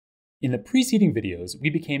In the preceding videos, we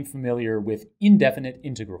became familiar with indefinite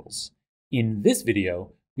integrals. In this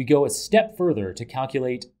video, we go a step further to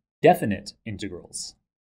calculate definite integrals.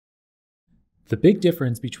 The big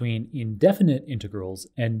difference between indefinite integrals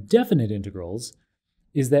and definite integrals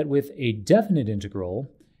is that with a definite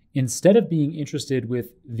integral, instead of being interested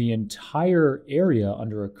with the entire area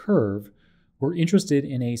under a curve, we're interested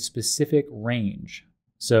in a specific range.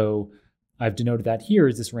 So I've denoted that here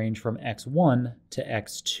as this range from x1 to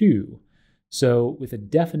x2. So with a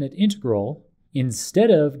definite integral, instead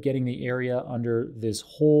of getting the area under this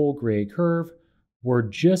whole gray curve, we're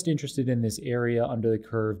just interested in this area under the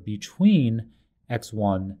curve between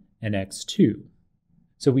x1 and x2.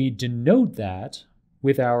 So we denote that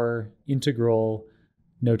with our integral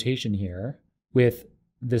notation here, with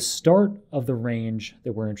the start of the range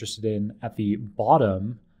that we're interested in at the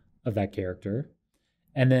bottom of that character,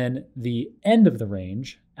 and then the end of the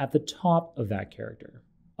range at the top of that character.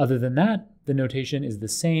 Other than that, the notation is the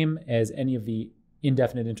same as any of the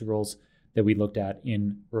indefinite integrals that we looked at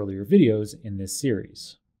in earlier videos in this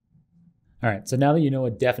series. All right, so now that you know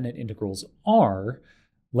what definite integrals are,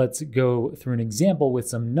 let's go through an example with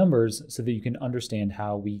some numbers so that you can understand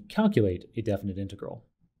how we calculate a definite integral.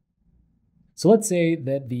 So let's say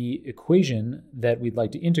that the equation that we'd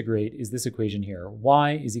like to integrate is this equation here,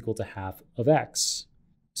 y is equal to half of x.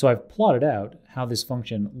 So I've plotted out how this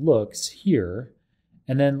function looks here,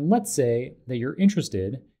 and then let's say that you're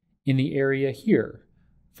interested in the area here,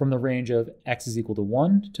 from the range of x is equal to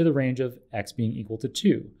 1 to the range of x being equal to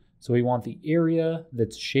 2. So we want the area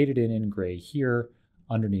that's shaded in gray here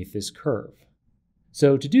underneath this curve.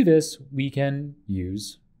 So to do this, we can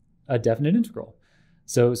use a definite integral.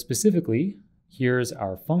 So specifically, here's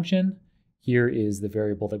our function. Here is the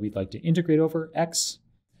variable that we'd like to integrate over, x.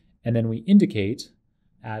 And then we indicate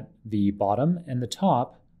at the bottom and the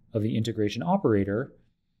top of the integration operator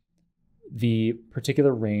the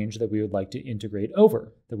particular range that we would like to integrate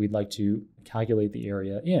over, that we'd like to calculate the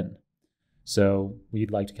area in. So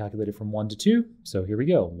we'd like to calculate it from 1 to 2. So here we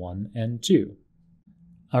go, 1 and 2.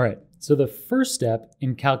 All right, so the first step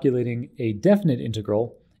in calculating a definite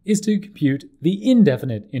integral is to compute the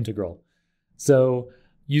indefinite integral. So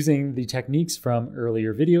using the techniques from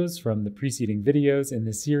earlier videos, from the preceding videos in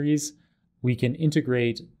this series, we can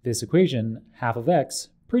integrate this equation, half of x,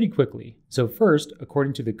 pretty quickly. So first,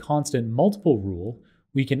 according to the constant multiple rule,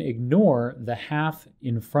 we can ignore the half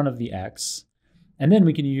in front of the x, and then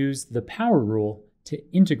we can use the power rule to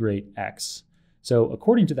integrate x. So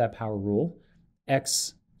according to that power rule,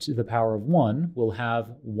 x to the power of 1 will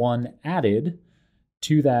have 1 added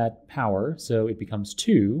to that power, so it becomes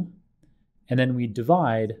 2, and then we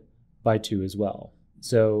divide by 2 as well.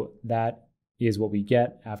 So that is what we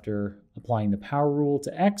get after applying the power rule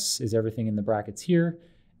to x, is everything in the brackets here,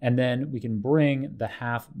 and then we can bring the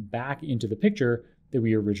half back into the picture that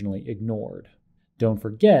we originally ignored. Don't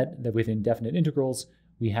forget that with indefinite integrals,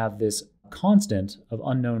 we have this constant of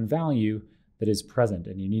unknown value that is present,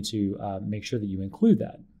 and you need to make sure that you include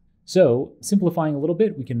that. So simplifying a little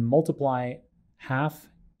bit, we can multiply half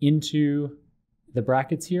into the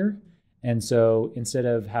brackets here. And so instead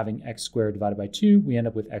of having x squared divided by 2, we end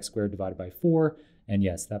up with x squared divided by 4. And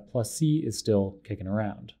yes, that plus c is still kicking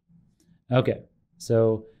around. Okay,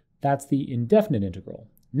 so that's the indefinite integral.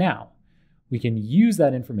 Now, we can use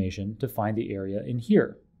that information to find the area in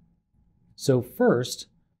here. So first,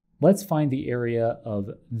 let's find the area of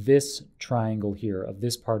this triangle here, of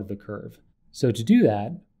this part of the curve. So to do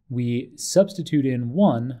that, we substitute in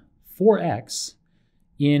 1 for x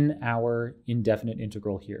in our indefinite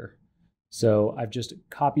integral here. So I've just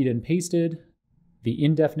copied and pasted the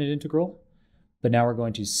indefinite integral, but now we're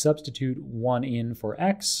going to substitute 1 in for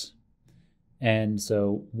x. And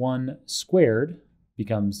so 1 squared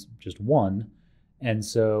becomes just 1. And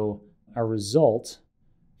so our result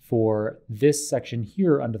for this section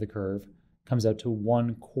here under the curve comes out to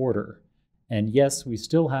 1/4. And yes, we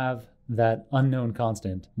still have that unknown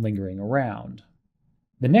constant lingering around.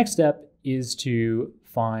 The next step is to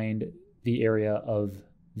find the area of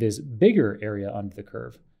this bigger area under the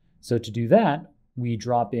curve. So to do that, we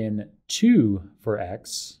drop in 2 for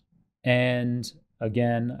x. And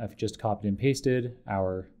again, I've just copied and pasted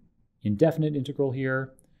our indefinite integral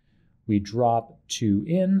here. We drop 2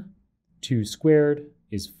 in. 2 squared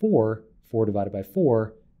is 4. 4 divided by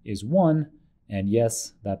 4 is 1. And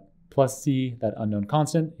yes, that plus c, that unknown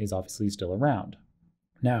constant, is obviously still around.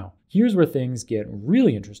 Now, here's where things get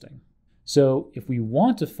really interesting. So if we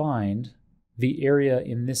want to find the area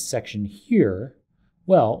in this section here,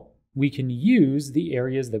 well, we can use the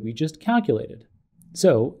areas that we just calculated.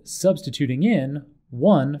 So substituting in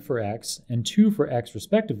 1 for x and 2 for x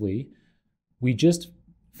respectively, we just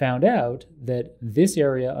found out that this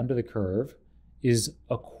area under the curve is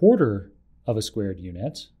 1/4 of a squared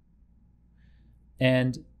unit,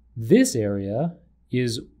 and this area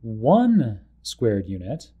is 1 squared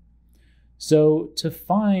unit. So to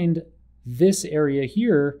find this area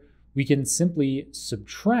here, we can simply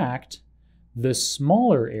subtract the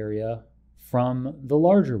smaller area from the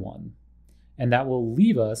larger one, and that will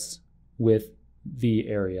leave us with the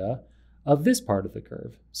area of this part of the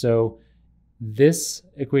curve. So this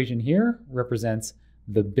equation here represents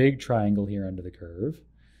the big triangle here under the curve,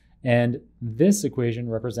 and this equation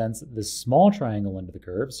represents the small triangle under the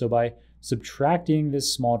curve. So by subtracting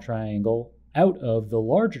this small triangle out of the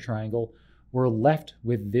larger triangle, we're left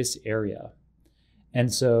with this area.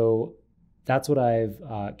 And so that's what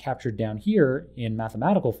I've captured down here in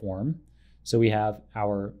mathematical form. So we have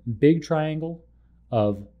our big triangle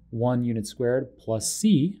of 1 unit squared plus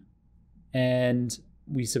c, and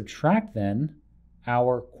we subtract then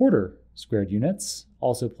our 1/4 squared units,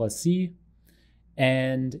 also plus c,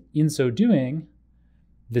 and in so doing,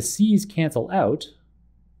 the c's cancel out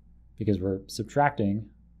because we're subtracting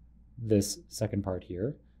this second part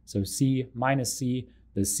here. So c minus c,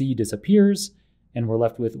 the c disappears, and we're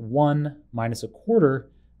left with 1 minus 1/4.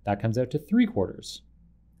 That comes out to 3/4.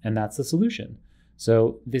 And that's the solution.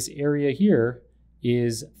 So this area here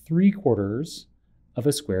is 3/4 of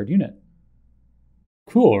a squared unit.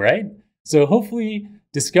 Cool, right? So hopefully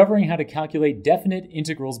discovering how to calculate definite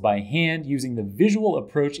integrals by hand using the visual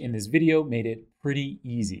approach in this video made it pretty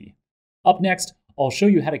easy. Up next, I'll show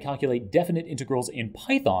you how to calculate definite integrals in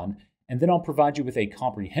Python, and then I'll provide you with a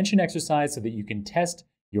comprehension exercise so that you can test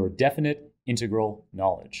your definite integral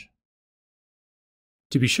knowledge.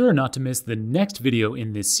 To be sure not to miss the next video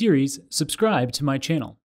in this series, subscribe to my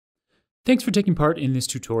channel. Thanks for taking part in this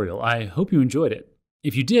tutorial. I hope you enjoyed it.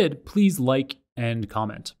 If you did, please like and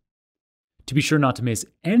comment. To be sure not to miss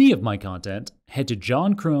any of my content, head to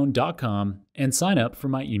jonkrohn.com and sign up for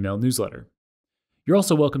my email newsletter. You're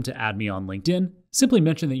also welcome to add me on LinkedIn. Simply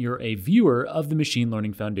mention that you're a viewer of the Machine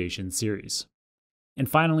Learning Foundation series. And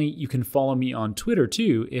finally, you can follow me on Twitter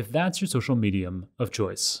too if that's your social medium of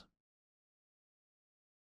choice.